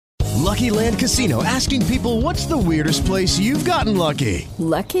Lucky Land Casino, asking people, what's the weirdest place you've gotten lucky?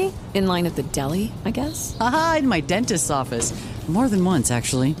 Lucky? In line at the deli, I guess? Aha, in my dentist's office. More than once,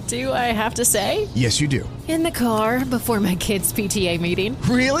 actually. Do I have to say? Yes, you do. In the car before my kids' PTA meeting.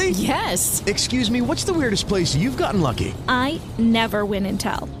 Really? Yes. Excuse me, what's the weirdest place you've gotten lucky? I never win and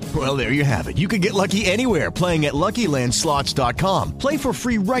tell. Well, there you have it. You can get lucky anywhere, playing at LuckyLandSlots.com. Play for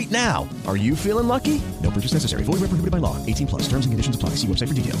free right now. Are you feeling lucky? No purchase necessary. Void where prohibited by law. 18+. Terms and conditions apply. See website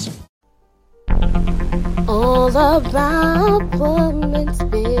for details. All about women's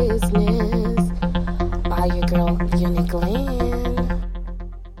business by your girl, Unique Lynn.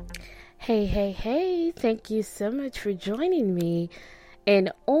 Hey, thank you so much for joining me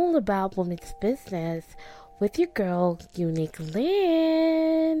in All About Women's Business with your girl, Unique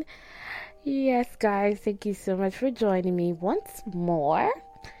Lynn. Yes, guys, thank you so much for joining me once more.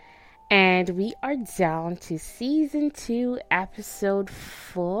 And we are down to Season 2, Episode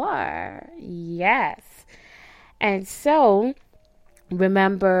 4. Yes. And so,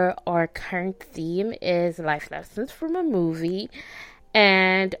 remember, our current theme is life lessons from a movie.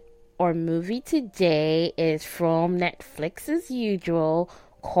 And our movie today is from Netflix as usual,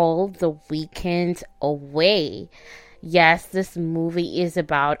 called The Weekend Away. Yes, this movie is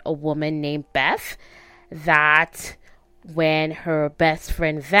about a woman named Beth that, when her best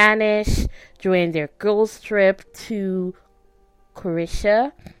friend vanished during their girls' trip to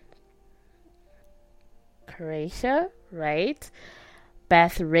Croatia, right?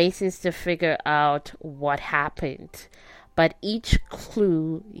 Beth races to figure out what happened, but each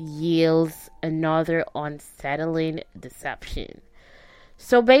clue yields another unsettling deception.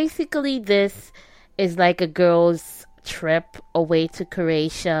 So basically, this is like a girl's trip away to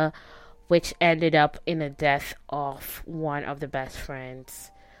Croatia, which ended up in the death of one of the best friends,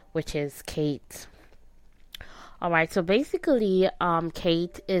 which is Kate. Alright, so basically,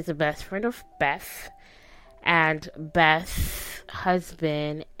 Kate is the best friend of Beth, and Beth's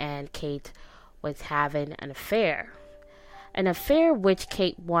husband and Kate was having an affair. An affair which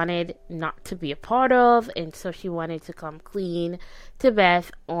Kate wanted not to be a part of, and so she wanted to come clean to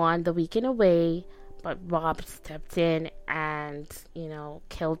Beth on the weekend away, but Rob stepped in and,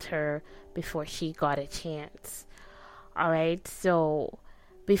 killed her before she got a chance. Alright, so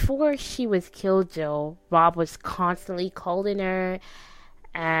before she was killed, Rob was constantly calling her,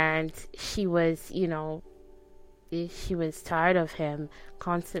 and she was tired of him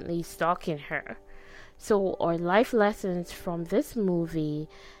constantly stalking her. So our life lessons from this movie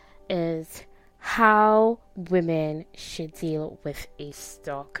is how women should deal with a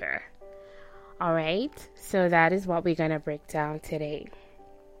stalker. Alright, so that is what we're going to break down today.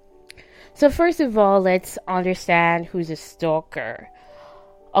 So first of all, let's understand who's a stalker.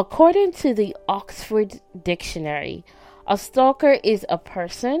 According to the Oxford Dictionary, a stalker is a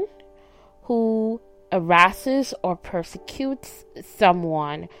person who harasses or persecutes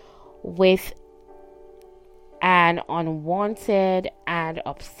someone with an unwanted and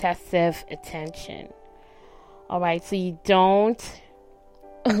obsessive attention. Alright, so you don't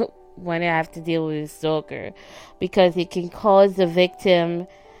want to have to deal with a stalker because it can cause the victim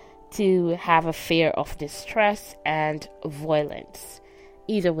to have a fear of distress and violence.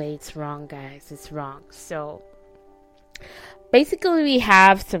 Either way, it's wrong, guys. It's wrong. So basically, we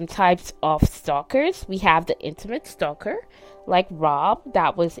have some types of stalkers. We have the intimate stalker, like Rob,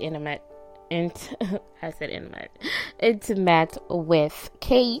 that was intimate with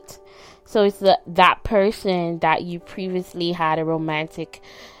Kate. So it's that person that you previously had a romantic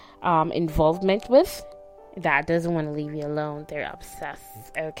involvement with that doesn't want to leave you alone. They're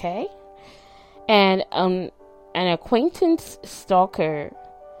obsessed, okay? And an acquaintance stalker,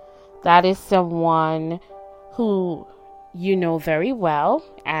 that is someone who you know very well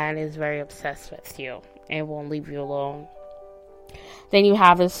and is very obsessed with you and won't leave you alone. Then you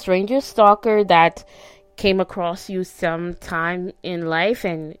have a stranger stalker that came across you sometime in life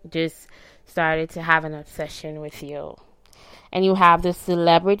and just started to have an obsession with you. And you have the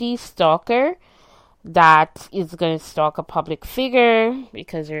celebrity stalker that is going to stalk a public figure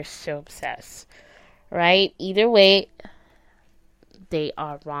because they're so obsessed, right? Either way, they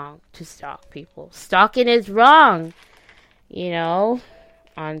are wrong to stalk people. Stalking is wrong,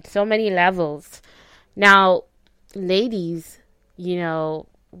 on so many levels. Now, ladies,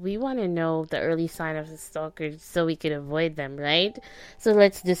 we want to know the early sign of the stalker so we can avoid them, right? So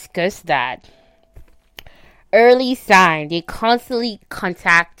let's discuss that. Early sign, they constantly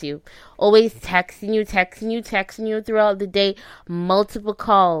contact you, always texting you throughout the day, multiple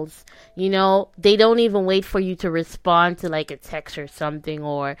calls. They don't even wait for you to respond to like a text or something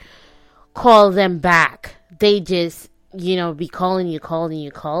or call them back. They just be calling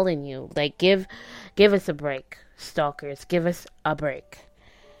you. Like, give us a break, stalkers. Give us a break.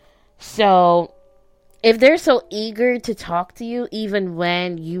 So, if they're so eager to talk to you, even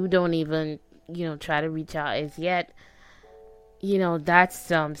when you don't even, try to reach out as yet, that's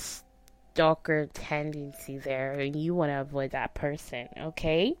some stalker tendency there, and you want to avoid that person,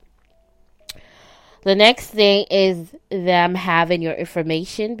 okay? The next thing is them having your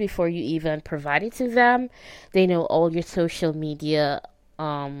information before you even provide it to them. They know all your social media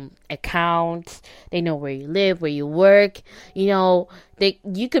accounts. They know where you live, where you work. You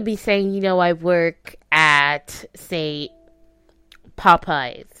could be saying, I work at, say,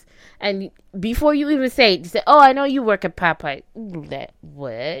 Popeyes. And before you even say it, you say, oh, I know you work at Popeyes.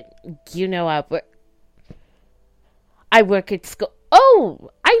 What? I work at school. Oh,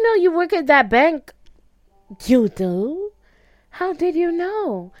 I know you work at that bank. You do? How did you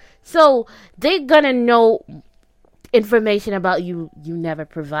know? So they're gonna know information about you never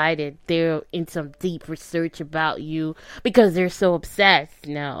provided. They're in some deep research about you because they're so obsessed.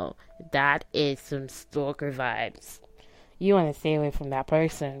 No, that is some stalker vibes. You want to stay away from that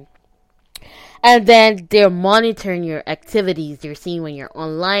person. And then they're monitoring your activities. They're seeing when you're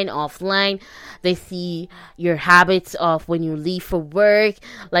online, offline. They see your habits of when you leave for work.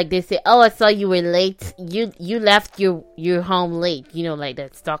 Like they say, oh, I saw you were late. You left your home late. Like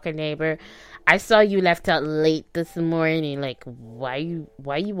that stalker neighbor. I saw you left out late this morning. Like, why you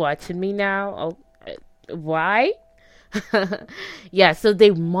watching me now? Oh, why? Yeah, so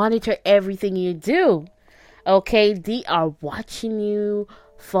they monitor everything you do. Okay, they are watching you,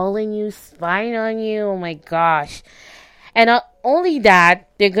 following you, spying on you. Oh my gosh. And not only that,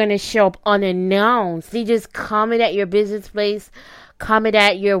 they're going to show up unannounced. They just comment at your business place, comment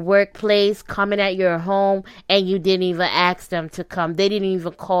at your workplace, comment at your home, and you didn't even ask them to come. They didn't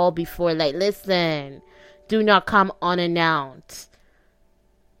even call before. Like, listen, do not come unannounced.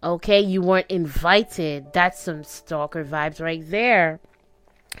 Okay, you weren't invited. That's some stalker vibes right there.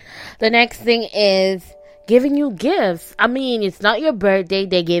 The next thing is giving you gifts. I mean, it's not your birthday,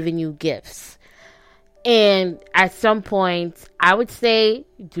 they're giving you gifts. And at some point, I would say,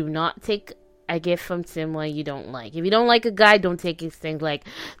 do not take a gift from someone you don't like. If you don't like a guy, don't take his things like,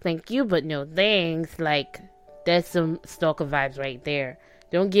 thank you, but no thanks. Like, there's some stalker vibes right there.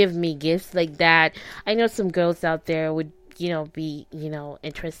 Don't give me gifts like that. I know some girls out there would, be,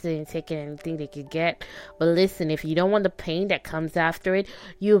 interested in taking anything they could get. But listen, if you don't want the pain that comes after it,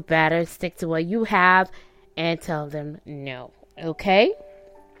 you better stick to what you have and tell them no. Okay?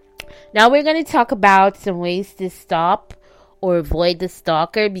 Now we're going to talk about some ways to stop or avoid the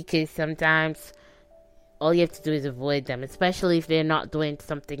stalker, because sometimes all you have to do is avoid them, especially if they're not doing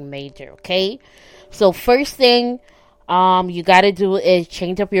something major, okay? So first thing you got to do is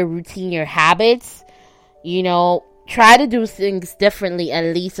change up your routine, your habits. Try to do things differently,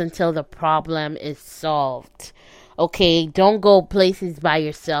 at least until the problem is solved. Okay, don't go places by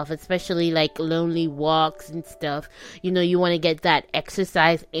yourself, especially like lonely walks and stuff. You want to get that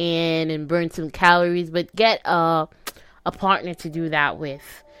exercise in and burn some calories, but get a partner to do that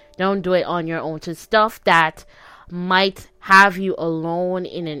with. Don't do it on your own. So stuff that might have you alone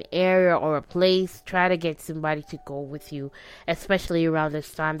in an area or a place, try to get somebody to go with you, especially around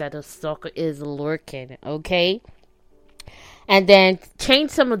this time that the stalker is lurking, okay? And then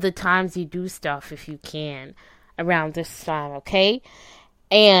change some of the times you do stuff if you can around this time, okay?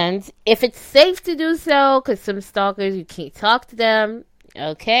 And if it's safe to do so, because some stalkers, you can't talk to them,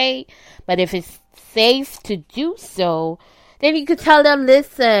 okay? But if it's safe to do so, then you could tell them,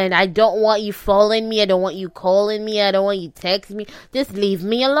 listen, I don't want you following me, I don't want you calling me, I don't want you texting me, just leave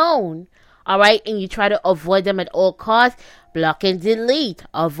me alone, alright? And you try to avoid them at all costs, block and delete,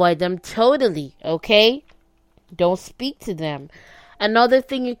 avoid them totally, okay? Don't speak to them. Another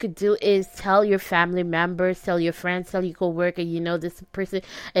thing you could do is tell your family members, tell your friends, tell your coworker, this person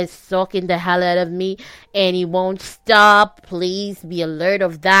is stalking the hell out of me and he won't stop. Please be alert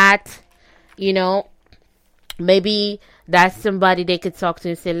of that. Maybe that's somebody they could talk to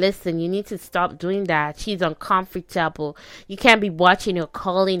and say, listen, you need to stop doing that. She's uncomfortable. You can't be watching her,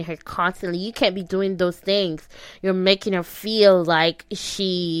 calling her constantly. You can't be doing those things. You're making her feel like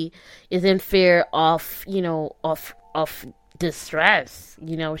she is in fear of, of distress.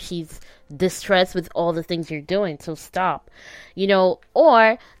 She's distressed with all the things you're doing. So stop.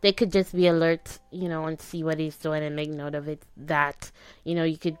 Or they could just be alert, and see what he's doing and make note of it. That,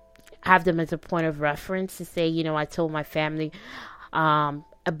 you could have them as a point of reference to say, I told my family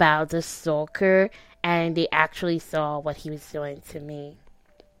about the stalker and they actually saw what he was doing to me.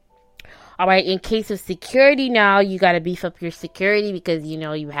 All right, in case of security now, you got to beef up your security because you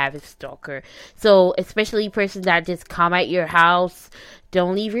know you have a stalker. So, especially person that just come at your house,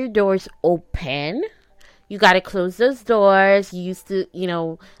 don't leave your doors open. You got to close those doors. You used to,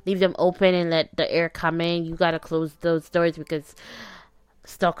 leave them open and let the air come in. You got to close those doors because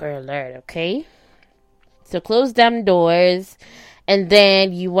stalker alert, okay? So, close them doors. And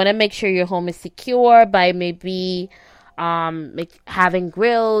then you want to make sure your home is secure by maybe having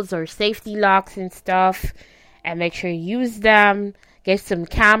grills or safety locks and stuff, and make sure you use them. Get some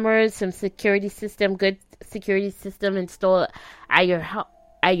cameras, some security system, good security system installed at your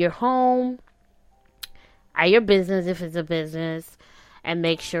home, at your business if it's a business, and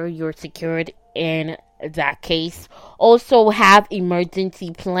make sure you're secured in that case. Also have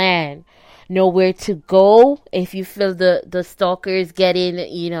emergency plan. Know where to go if you feel the stalker is getting,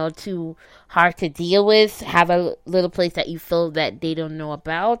 too hard to deal with. Have a little place that you feel that they don't know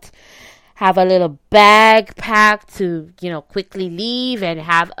about. Have a little bag packed to, quickly leave, and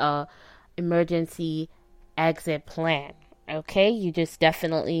have a emergency exit plan. Okay? You just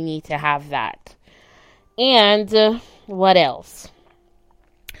definitely need to have that. And what else?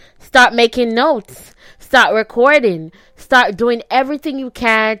 Start making notes. Start recording. Start doing everything you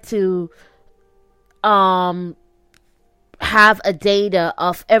can to have a data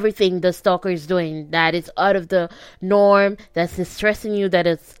of everything the stalker is doing that is out of the norm, that's distressing you, that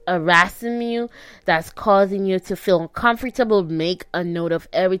is harassing you, that's causing you to feel uncomfortable. Make a note of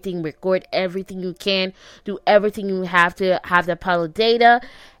everything, record everything you can, do everything you have to have that pile of data.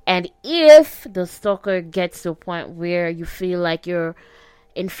 And if the stalker gets to a point where you feel like you're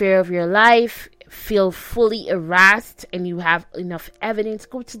in fear of your life, feel fully harassed, and you have enough evidence,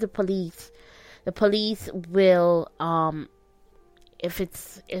 go to the police. The police will, if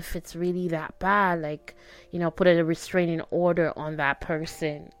it's really that bad, put a restraining order on that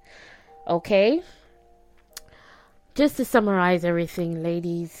person. Okay? Just to summarize everything,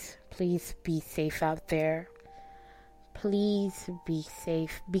 ladies, please be safe out there. Please be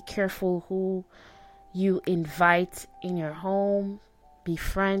safe. Be careful who you invite in your home, be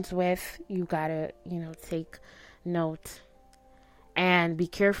friends with. You gotta, take note. And be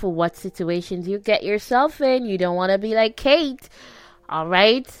careful what situations you get yourself in. You don't want to be like Kate. All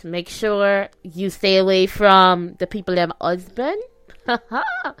right? Make sure you stay away from the people them husband.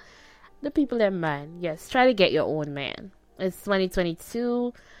 The people them man. Yes, try to get your own man. It's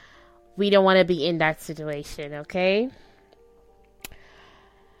 2022. We don't want to be in that situation, okay?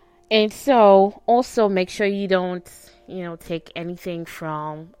 And so, also make sure you don't, take anything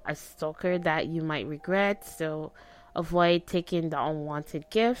from a stalker that you might regret. So, avoid taking the unwanted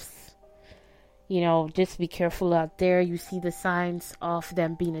gifts. Just be careful out there. You see the signs of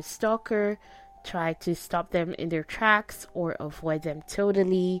them being a stalker. Try to stop them in their tracks or avoid them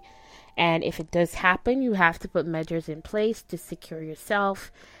totally. And if it does happen, you have to put measures in place to secure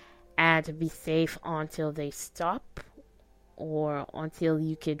yourself and to be safe until they stop or until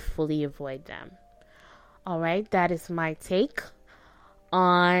you could fully avoid them. All right, that is my take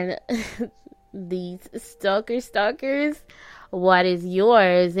on these stalkers. What is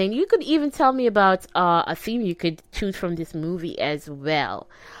yours? And you could even tell me about a theme you could choose from this movie as well.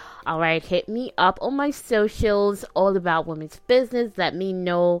 All right, hit me up on my socials, All About Women's Business. Let me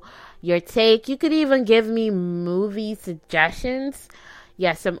know your take. You could even give me movie suggestions.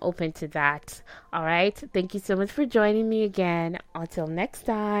 Yes, I'm open to that. All right, thank you so much for joining me again. Until next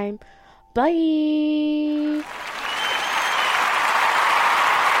time, bye.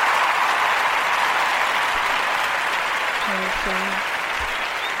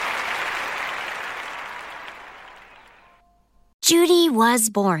 Judy was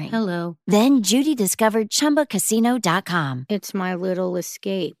boring. Hello. Then Judy discovered ChumbaCasino.com. It's my little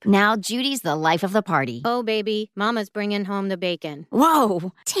escape. Now Judy's the life of the party. Oh, baby, mama's bringing home the bacon.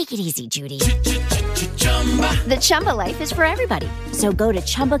 Whoa, take it easy, Judy. The Chumba life is for everybody. So go to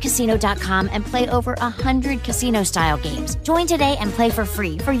ChumbaCasino.com and play over 100 casino-style games. Join today and play for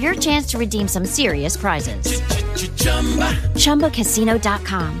free for your chance to redeem some serious prizes.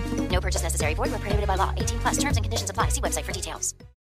 ChumbaCasino.com. No purchase necessary. Void where prohibited by law. 18+. Terms and conditions apply. See website for details.